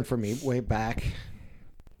intern for me way back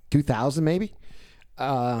 2000 maybe,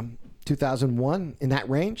 2001, in that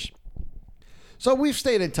range. So we've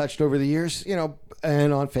stayed in touch over the years,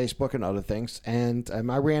 and on Facebook and other things. And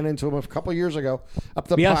I ran into him a couple years ago up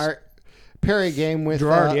the Yes. Perry game with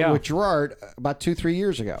Gerard about 2-3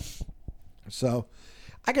 years ago. So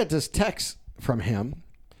I got this text from him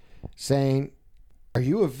saying, "Are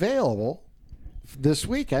you available this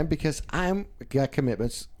weekend? Because I'm got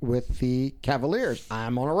commitments with the Cavaliers.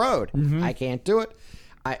 I'm on a road. I can't do it.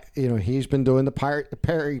 He's been doing the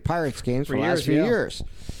Perry Pirates games for the last few years.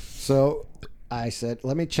 So I said,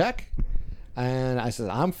 let me check. And I said,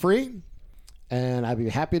 I'm free, and I'd be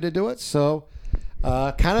happy to do it. So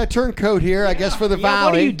kind of turncoat here, I guess, for the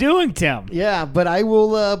Valley. What are you doing, Tim? Yeah, but I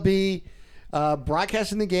will be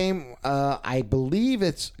broadcasting the game. I believe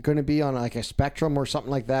it's going to be on like a Spectrum or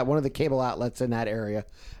something like that, one of the cable outlets in that area.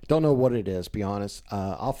 Don't know what it is, be honest.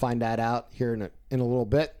 I'll find that out here in a little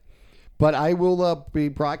bit. But I will be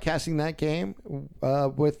broadcasting that game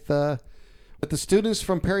with the students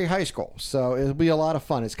from Perry High School. So it'll be a lot of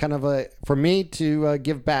fun. It's kind of for me to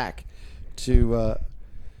give back to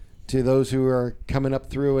those who are coming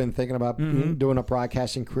up through and thinking about doing a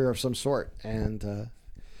broadcasting career of some sort. And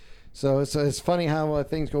so it's funny how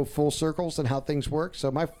things go full circles and how things work.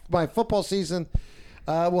 So my football season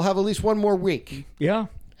will have at least one more week. Yeah.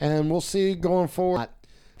 And we'll see going forward. At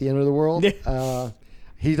the end of the world.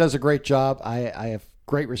 He does a great job. I have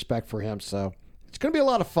great respect for him. So it's going to be a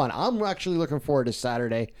lot of fun. I'm actually looking forward to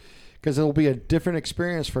Saturday because it'll be a different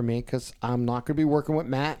experience for me because I'm not going to be working with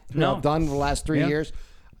Matt, who I've done the last 3 years.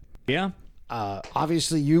 Yeah.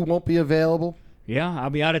 Obviously, you won't be available. Yeah,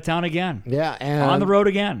 I'll be out of town again. Yeah. And on the road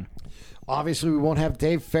again. Obviously, we won't have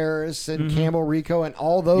Dave Ferris and Campbell Rico and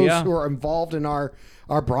all those who are involved in our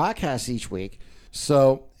broadcasts each week.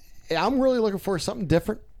 So I'm really looking for something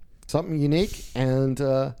different, something unique, and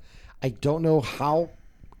I don't know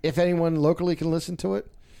if anyone locally can listen to it.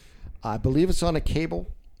 I believe it's on a cable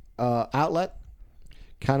outlet,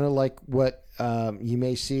 kind of like what you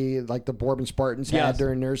may see like the Bourbon Spartans had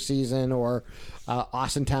during their season, or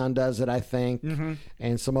Austintown does it, I think,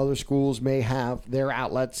 and some other schools may have their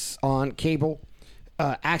outlets on cable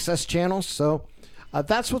access channels. So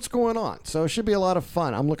that's what's going on. So it should be a lot of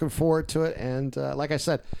fun. I'm looking forward to it. And like I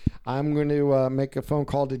said, I'm going to make a phone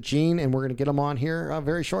call to Gene, and we're going to get him on here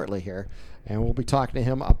very shortly here. And we'll be talking to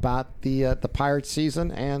him about the Pirates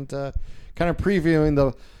season and kind of previewing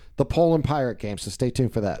the Poland Pirate game. So stay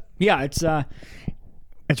tuned for that. Yeah, it's a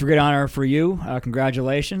great honor for you.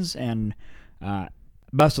 Congratulations, and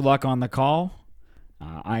best of luck on the call.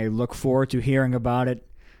 I look forward to hearing about it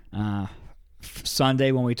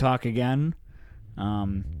Sunday when we talk again.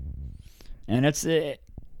 And it's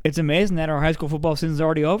amazing that our high school football season is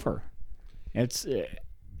already over. It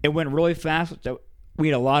went really fast. We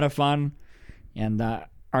had a lot of fun, and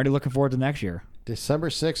already looking forward to next year. December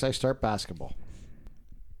 6th, I start basketball.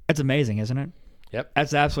 It's amazing, isn't it? Yep.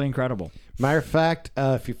 That's absolutely incredible. Matter of fact,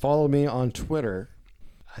 if you follow me on Twitter,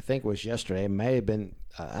 I think it was yesterday. It may have been,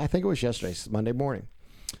 I think it was yesterday, Monday morning.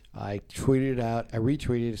 I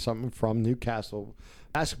retweeted something from Newcastle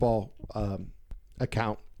basketball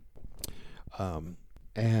account.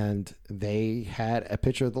 And they had a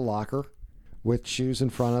picture of the locker with shoes in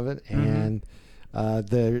front of it and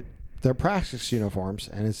their practice uniforms.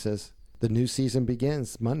 And it says, the new season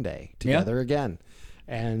begins Monday, together again.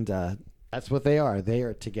 And that's what they are. They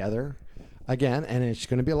are together again, and it's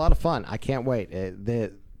going to be a lot of fun. I can't wait.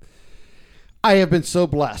 I have been so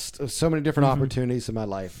blessed with so many different opportunities in my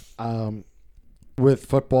life with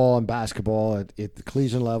football and basketball at the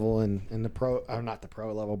collegiate level and the pro, or not the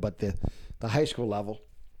pro level, but the high school level.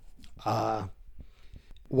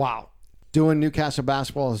 Wow. Doing Newcastle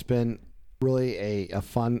basketball has been really a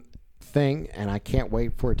fun thing, and I can't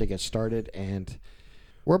wait for it to get started. And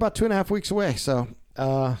we're about 2.5 weeks away, so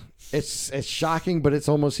it's shocking, but it's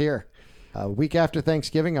almost here. A week after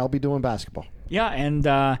Thanksgiving, I'll be doing basketball. Yeah,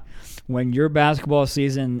 and when your basketball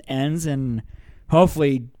season ends, and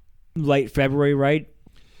hopefully late February, right?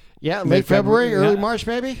 Yeah, late February, early March,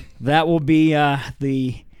 maybe. That will be We'll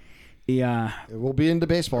be into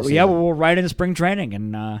baseball season. Yeah, we're right into spring training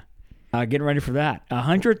and getting ready for that.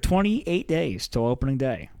 128 days till opening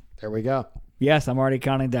day. There we go. Yes, I'm already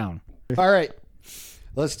counting down. All right.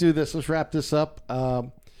 Let's do this. Let's wrap this up.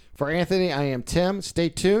 For Anthony, I am Tim. Stay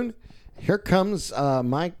tuned. Here comes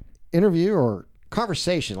my interview or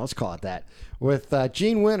conversation, let's call it that, with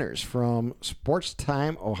Gene Winters from Sports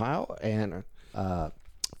Time Ohio and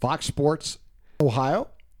Fox Sports Ohio.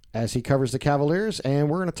 as he covers the Cavaliers, and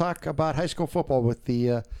we're going to talk about high school football with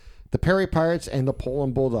the Perry Pirates and the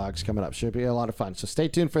Poland Bulldogs coming up. Should be a lot of fun. So stay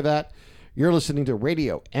tuned for that. You're listening to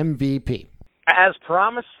Radio MVP. As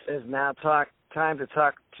promised, it's now time to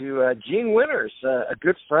talk to Gene Winters, a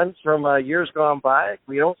good friend from years gone by.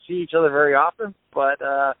 We don't see each other very often, but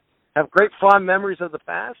have great fond memories of the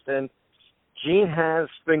past. And Gene has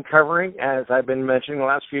been covering, as I've been mentioning the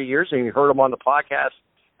last few years, and you heard him on the podcast,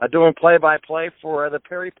 doing play-by-play for the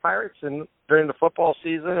Perry Pirates and during the football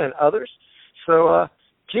season and others. So,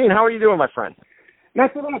 Gene, how are you doing, my friend?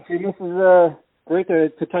 Not too bad, Gene. This is great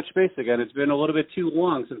to touch base again. It's been a little bit too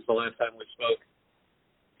long since the last time we spoke.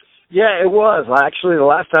 Yeah, it was. Actually, the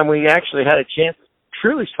last time we actually had a chance to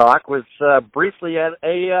truly talk was briefly at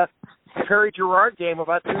a Perry Girard game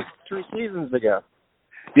about two seasons ago.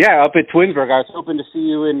 Yeah, up at Twinsburg. I was hoping to see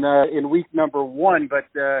you in week number 1, but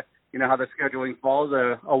you know how the scheduling falls.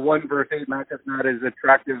 A 1 versus 8 matchup not as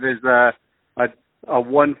attractive as a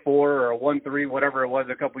 1-4 or a 1-3, whatever it was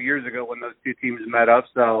a couple years ago when those two teams met up.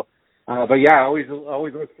 So, but yeah, I always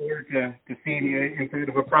look forward to seeing you inside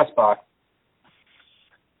of a press box.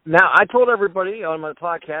 Now, I told everybody on my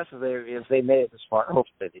podcast, if they made it this far,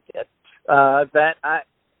 hopefully they did, that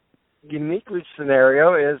uniquely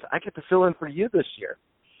scenario is I get to fill in for you this year.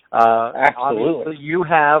 Absolutely. Obviously, you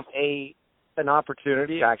have an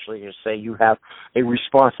opportunity, actually, you say you have a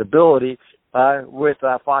responsibility with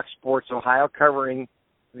Fox Sports Ohio covering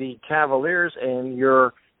the Cavaliers, and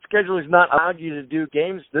your schedule has not allowed you to do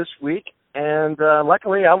games this week. And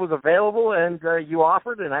luckily, I was available, and you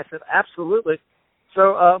offered, and I said, absolutely.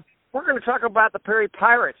 So we're going to talk about the Perry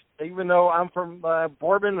Pirates. Even though I'm from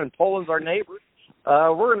Bourbon and Poland's our neighbor,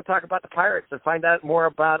 we're going to talk about the Pirates and find out more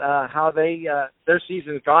about how their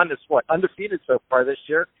season has gone. It's undefeated so far this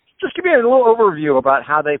year. Just give me a little overview about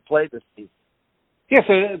how they played this season. Yeah,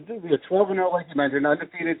 so the 12-0, like you mentioned,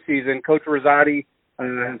 undefeated season. Coach Rosati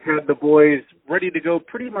has had the boys ready to go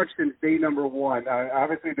pretty much since day number 1.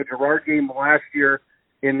 Obviously, the Girard game last year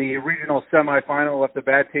in the regional semifinal left a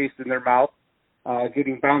bad taste in their mouth.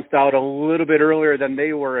 Getting bounced out a little bit earlier than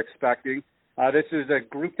they were expecting. This is a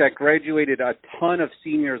group that graduated a ton of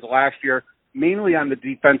seniors last year, mainly on the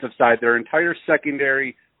defensive side. Their entire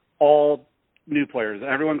secondary, all new players.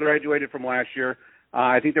 Everyone graduated from last year.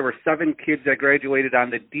 I think there were 7 kids that graduated on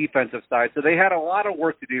the defensive side. So they had a lot of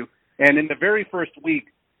work to do. And in the very first week,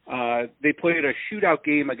 they played a shootout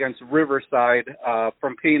game against Riverside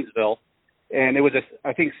from Paynesville. And it was,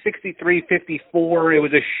 I think, 63-54. It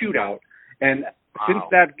was a shootout. And since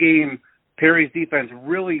that game, Perry's defense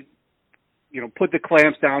really, put the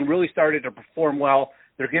clamps down, really started to perform well.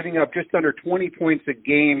 They're giving up just under 20 points a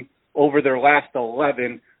game over their last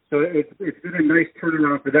 11. So it's been a nice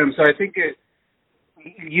turnaround for them. So I think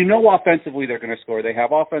offensively they're going to score. They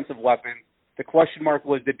have offensive weapons. The question mark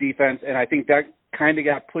was the defense, and I think that kind of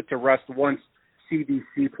got put to rest once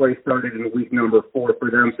CBC play started in week number 4 for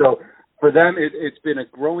them. So for them, it's been a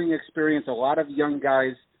growing experience. A lot of young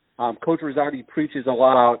guys. Coach Rosati preaches a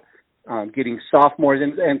lot about getting sophomores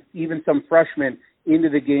and even some freshmen into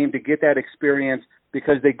the game to get that experience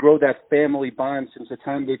because they grow that family bond since the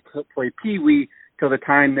time they play Pee Wee till the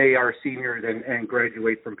time they are seniors and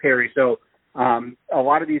graduate from Perry. So a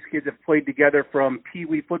lot of these kids have played together from Pee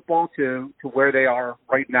Wee football to where they are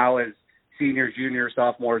right now as seniors, juniors,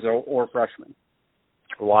 sophomores, or freshmen.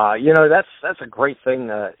 Wow, that's a great thing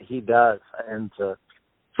that he does, and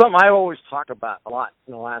something I always talk about a lot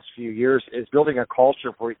in the last few years is building a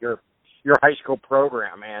culture for your high school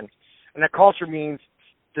program, and that culture means,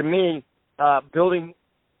 to me, building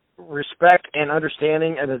respect and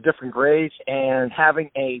understanding in the different grades and having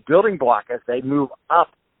a building block as they move up.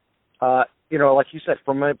 Like you said,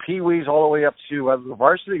 from Pee-wees all the way up to the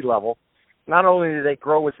varsity level. Not only do they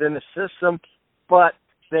grow within the system, but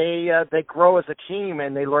they grow as a team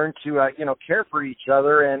and they learn to care for each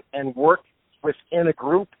other and work within a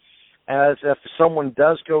group. As if someone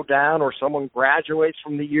does go down or someone graduates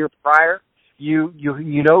from the year prior, you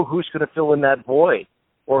know who's going to fill in that void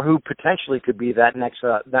or who potentially could be that next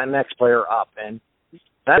player up, and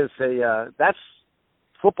that's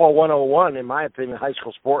football 101 in my opinion, high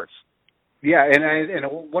school sports. Yeah, and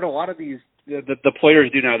what a lot of these the players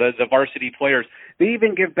do now, the varsity players, they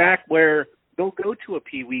even give back where they'll go to a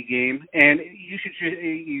Pee Wee game, and you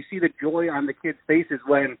see the joy on the kids' faces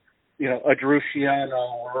when a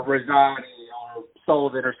Drusciano or a Rosati or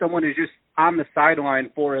Sullivan or someone is just on the sideline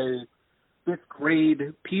for a 5th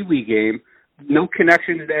grade Pee Wee game. No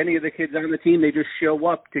connection to any of the kids on the team. They just show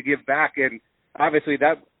up to give back, and obviously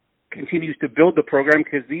that continues to build the program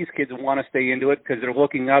because these kids want to stay into it because they're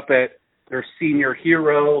looking up at their senior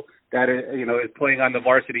hero, that is playing on the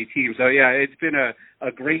varsity team. So yeah, it's been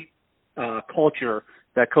a great culture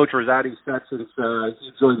that Coach Rosati set since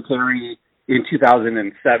he joined Perry in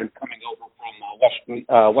 2007, coming over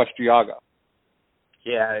from West Geauga.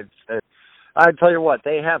 Yeah, I tell you what,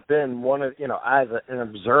 they have been one of, as an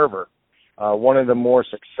observer, one of the more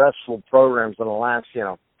successful programs in the last,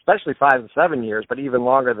 especially 5 and 7 years, but even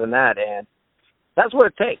longer than that. And that's what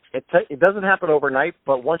it takes. It doesn't happen overnight,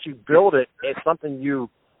 but once you build it, it's something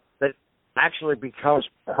that actually becomes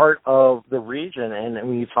part of the region. And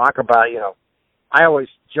when you talk about, I always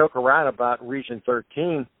joke around about Region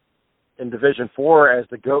 13 in Division 4 as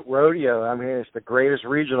the GOAT Rodeo. I mean, it's the greatest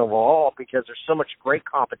region of all because there's so much great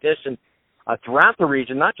competition throughout the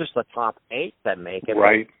region, not just the top 8 that make it.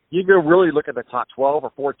 Right. You can really look at the top 12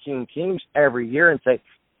 or 14 teams every year and say,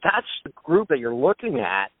 that's the group that you're looking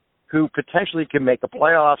at who potentially can make the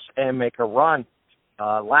playoffs and make a run.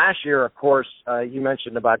 Last year, of course, you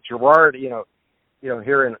mentioned about Girard,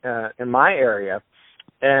 here in my area.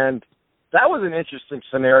 And that was an interesting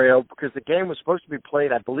scenario because the game was supposed to be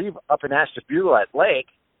played, I believe, up in Ashtabula at Lake.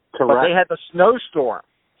 Correct. But they had the snowstorm.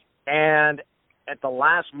 And at the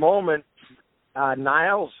last moment,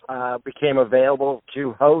 Niles became available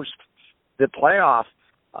to host the playoff.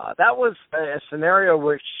 That was a scenario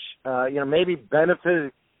which, maybe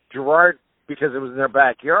benefited Girard because it was in their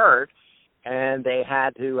backyard, and they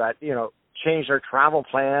had to, change their travel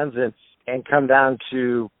plans and come down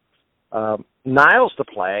to Niles to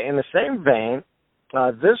play. In the same vein,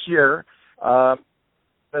 this year,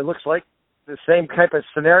 it looks like the same type of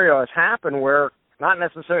scenario has happened where not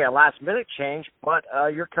necessarily a last-minute change, but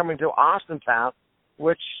you're coming to Austintown,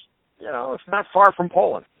 which, it's not far from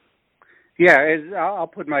Poland. Yeah, I'll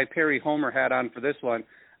put my Perry Homer hat on for this one.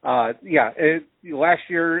 Last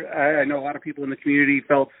year, I know a lot of people in the community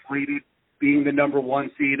felt slated being the number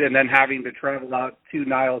 1 seed and then having to travel out to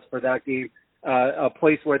Niles for that game, a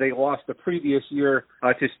place where they lost the previous year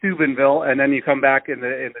to Steubenville, and then you come back in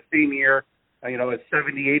the same year, a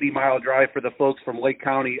 70, 80-mile drive for the folks from Lake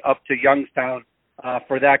County up to Youngstown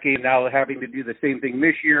for that game, now having to do the same thing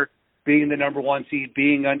this year, being the number 1 seed,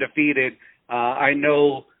 being undefeated. I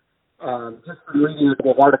know just from reading a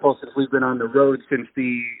couple of articles since we've been on the road since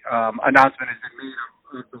the announcement has been made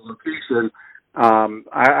of the location,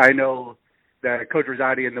 I know that Coach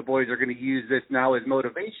Rosati and the boys are going to use this now as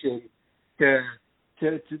motivation to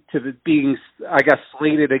being, I guess,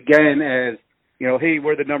 slated again as, hey,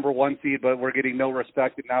 we're the number 1 seed, but we're getting no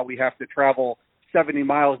respect, and now we have to travel 70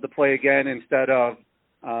 miles to play again instead of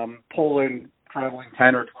Poland traveling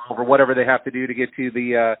 10 or 12 or whatever they have to do to get to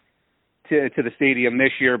the to the stadium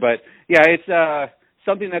this year. But yeah, it's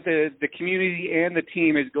something that the community and the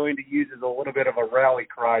team is going to use as a little bit of a rally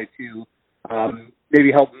cry to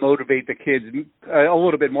maybe help motivate the kids a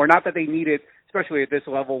little bit more. Not that they need it, especially at this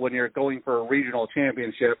level when you're going for a regional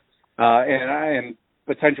championship and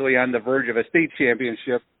potentially on the verge of a state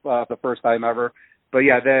championship the first time ever. But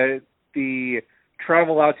yeah, the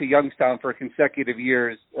travel out to Youngstown for consecutive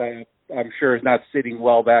years, I'm sure is not sitting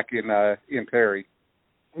well back in Perry.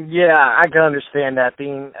 Yeah, I can understand that.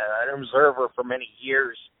 Being an observer for many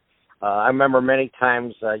years, I remember many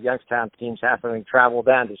times Youngstown teams having to travel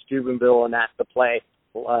down to Steubenville and have to play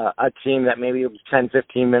a team that maybe was 10,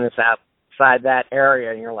 15 minutes outside that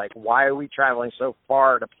area, and you're like, why are we traveling so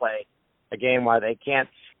far to play a game while they can't?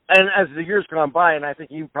 And as the years gone by, and I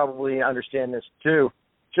think you probably understand this too,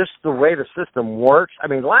 just the way the system works. I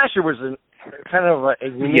mean, last year was kind of a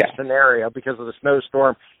unique scenario because of the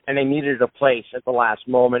snowstorm, and they needed a place at the last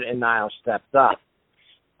moment, and Niles stepped up.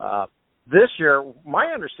 This year, my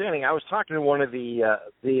understanding, I was talking to one of the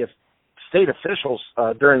state officials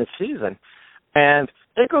during the season, and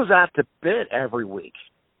it goes out to bid every week.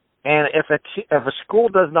 And if a school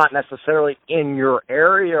does not necessarily in your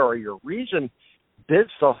area or your region bids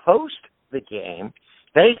to host the game,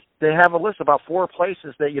 they have a list of about 4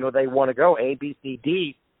 places that they want to go, A, B, C,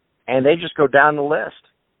 D, and they just go down the list.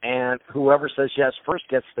 And whoever says yes first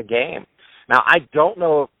gets the game. Now, I don't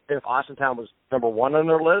know if Austintown was number 1 on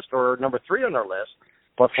their list or number 3 on their list,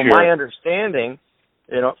 but from my understanding,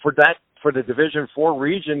 for the Division 4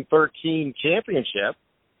 Region 13 championship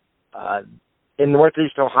in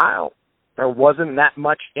Northeast Ohio, there wasn't that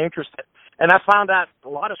much interest. And I found out a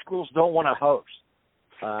lot of schools don't want to host.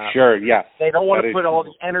 They don't want to put all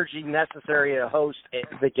the energy necessary to host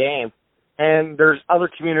the game. And there's other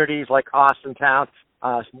communities like Austintown,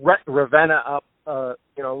 Ravenna up, a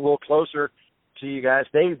little closer to you guys.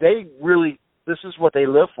 They really, this is what they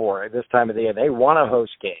live for at this time of the year. They want to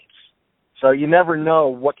host games. So you never know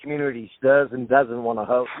what communities does and doesn't want to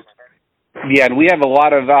host. Yeah, and we have a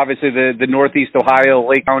lot of, obviously, the Northeast Ohio,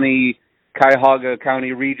 Lake County Cuyahoga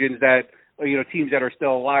County regions that, teams that are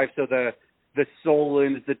still alive. So the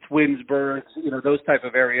Solons, the Twinsburgs, those type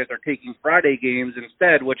of areas are taking Friday games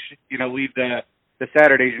instead, which, leave the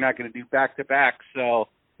Saturdays you're not going to do back-to-back. So,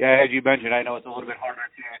 yeah, as you mentioned, I know it's a little bit harder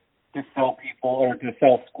to sell people or to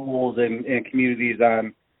sell schools and communities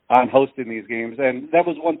on hosting these games. And that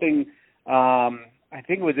was one thing, I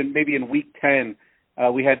think it was maybe in week 10,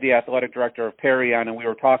 we had the athletic director of Perry on, and we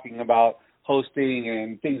were talking about hosting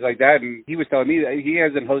and things like that. And he was telling me that he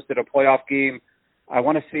hasn't hosted a playoff game, I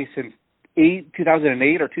want to say, since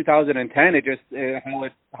 2008 or 2010. It just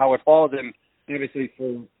how it falls. And obviously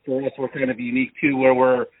for us, we're kind of unique too, where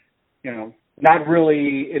we're, not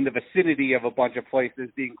really in the vicinity of a bunch of places,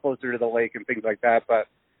 being closer to the lake and things like that. But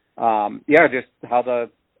just how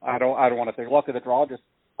I don't want to say luck of the draw, just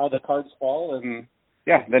how the cards fall, and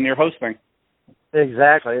then you're hosting.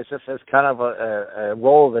 Exactly. It's kind of a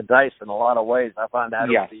roll of the dice in a lot of ways. I found out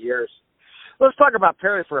over the years. Let's talk about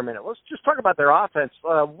Perry for a minute. Let's just talk about their offense.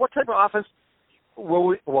 What type of offense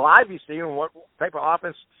will I be seeing? What type of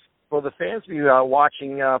offense will the fans be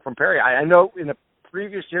watching from Perry? I know in the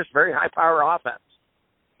previous years, very high-power offense.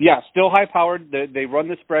 Yeah, still high-powered. They run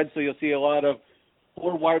the spread, so you'll see a lot of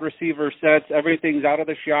 4 wide receiver sets. Everything's out of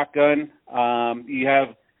the shotgun. You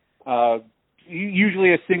have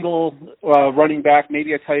usually a single running back,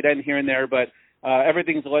 maybe a tight end here and there, but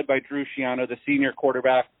everything's led by Drew Schiano, the senior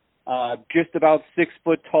quarterback, just about 6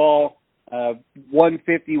 foot tall,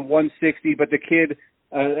 150, 160, but the kid,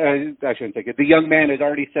 I shouldn't say it, the young man has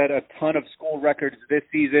already set a ton of school records this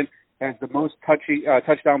season, has the most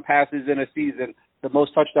touchdown passes in a season, the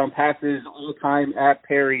most touchdown passes all time at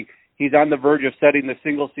Perry. He's on the verge of setting the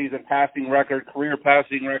single-season passing record, career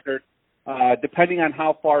passing record. Depending on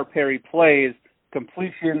how far Perry plays,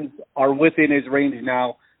 completions are within his range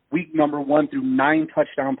now. Week number 1 through 9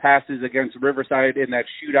 touchdown passes against Riverside in that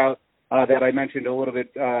shootout that I mentioned a little bit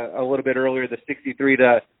earlier, the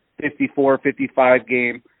 63-54-55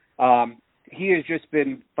 game. He has just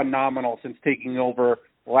been phenomenal since taking over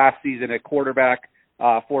last season at quarterback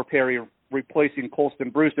for Perry, replacing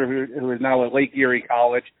Colston Brewster, who is now at Lake Erie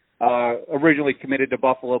College, originally committed to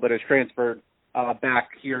Buffalo but has transferred back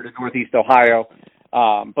here to Northeast Ohio.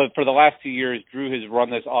 But for the last 2 years, Drew has run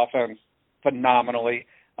this offense phenomenally.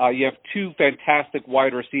 You have 2 fantastic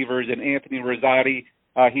wide receivers in Anthony Rosati.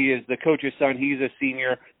 He is the coach's son. He's a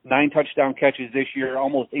senior, 9 touchdown catches this year,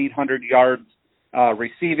 almost 800 yards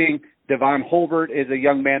receiving. Devon Holbert is a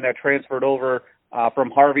young man that transferred over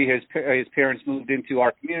from Harvey. His parents moved into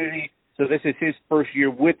our community, so this is his first year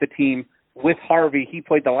with the team. With Harvey, he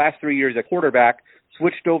played the last 3 years at quarterback,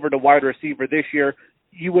 switched over to wide receiver this year.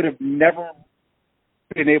 You would have never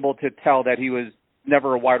been able to tell that he was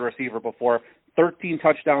never a wide receiver before. 13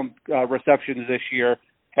 touchdown receptions this year,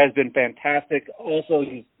 has been fantastic. Also,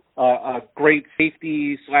 he's a great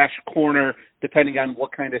safety / corner, depending on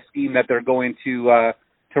what kind of scheme that they're going to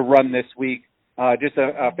run this week. Just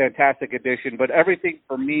a fantastic addition. But everything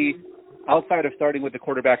for me, outside of starting with the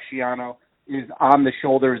quarterback Schiano, is on the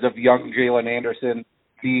shoulders of young Jalen Anderson,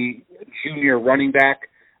 the junior running back.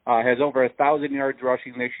 Has over 1,000 yards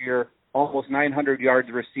rushing this year, almost 900 yards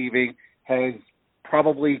receiving, has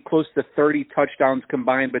probably close to 30 touchdowns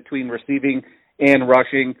combined between receiving and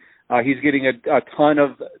rushing. He's getting a ton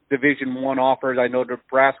of Division I offers. I know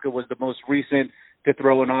Nebraska was the most recent to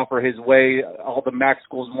throw an offer his way. All the MAC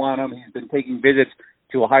schools want him. He's been taking visits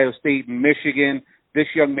to Ohio State and Michigan. This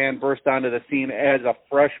young man burst onto the scene as a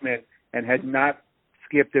freshman and has not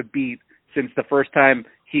skipped a beat since the first time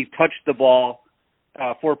he touched the ball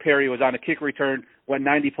for Perry. Was on a kick return, went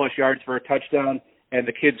 90-plus yards for a touchdown, and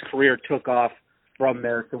the kid's career took off from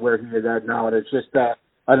there to where he is at now. And it's just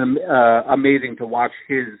amazing to watch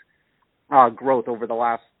his growth over the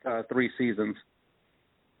last 3 seasons.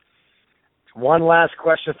 One last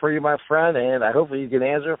question for you, my friend, and I hope you can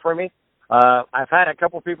answer it for me. I've had a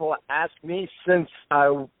couple people ask me since I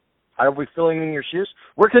will be filling in your shoes.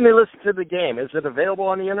 Where can they listen to the game? Is it available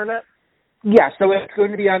on the internet? Yeah, so it's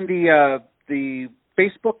going to be on the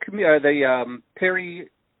Facebook, the Perry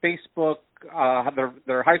Facebook,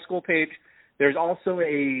 their high school page. There's also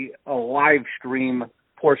a live stream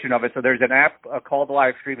portion of it. So there's an app called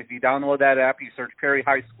Live Stream. If you download that app, you search Perry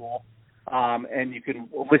High School, and you can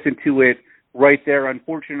listen to it right there.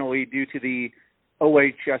 Unfortunately, due to the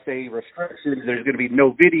OHSA restrictions, there's going to be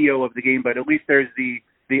no video of the game, but at least there's the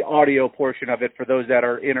audio portion of it for those that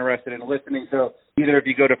are interested in listening. So either if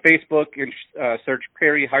you go to Facebook and search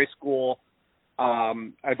Perry High School,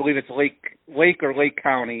 I believe it's Lake or Lake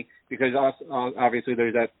County, because obviously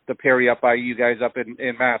there's the Perry up by you guys up in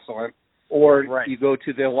Massillon, or right. You go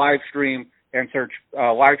to the live stream and search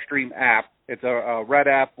live stream app. It's a red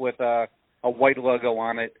app with a a white logo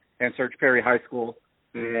on it and search Perry High School,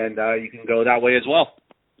 and you can go that way as well.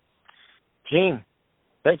 Gene,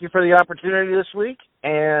 thank you for the opportunity this week,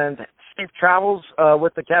 and safe travels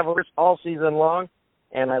with the Cavaliers all season long,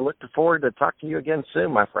 and I look forward to talking to you again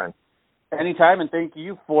soon, my friend. Anytime, and thank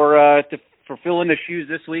you for filling the shoes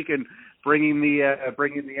this week and bringing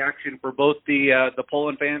the action for both the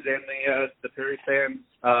Poland fans and the Perry fans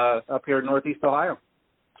up here in Northeast Ohio.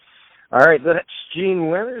 All right, that's Gene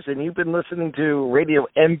Winters, and you've been listening to Radio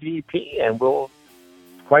MVP, and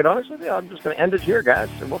quite honest with you, I'm just going to end it here, guys,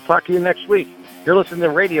 and we'll talk to you next week. You're listening to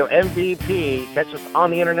Radio MVP. Catch us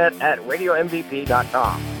on the internet at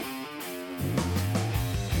radiomvp.com.